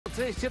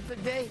Today's tip of the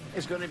day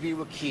is going to be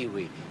with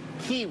kiwi.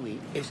 Kiwi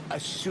is a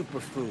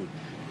superfood.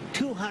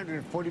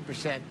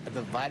 240% of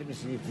the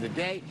vitamins you need for the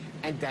day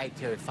and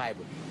dietary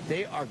fiber.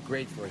 They are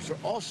great for us. They're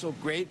also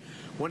great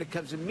when it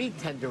comes to meat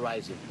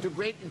tenderizing. They're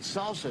great in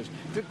salsas.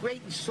 They're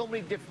great in so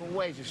many different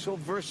ways. They're so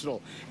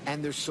versatile,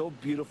 and they're so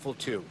beautiful,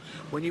 too.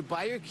 When you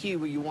buy your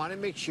kiwi, you want to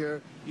make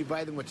sure you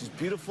buy them with this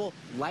beautiful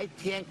light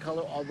tan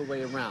color all the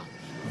way around.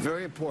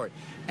 Very important.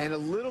 And a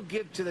little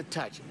give to the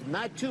touch.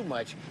 Not too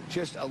much,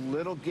 just a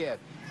little give.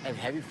 And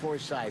heavy for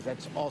size.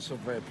 That's also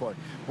very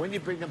important. When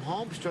you bring them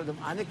home, store them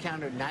on the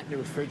counter, not in the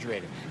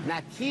refrigerator. Now,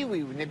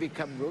 kiwi, when they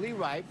become really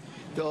ripe,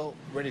 they're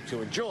ready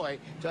to enjoy,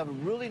 to have a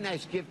really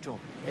nice gift to them.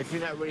 If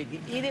you're not ready to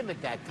eat them at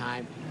that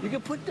time, you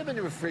can put them in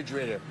the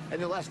refrigerator,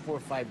 and they'll last 4 or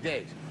 5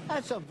 days.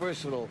 That's how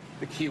versatile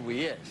the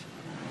kiwi is.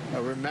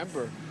 Now,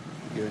 remember,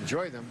 you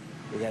enjoy them,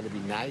 they got to be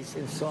nice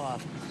and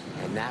soft,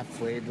 and that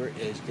flavor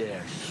is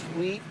there.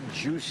 Sweet,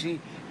 juicy,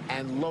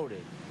 and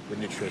loaded with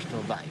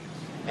nutritional value.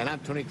 And I'm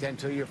Tony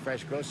Tantillo, your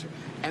fresh grocer.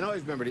 And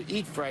always remember to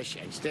eat fresh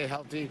and stay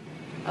healthy.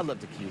 I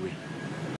love the kiwi.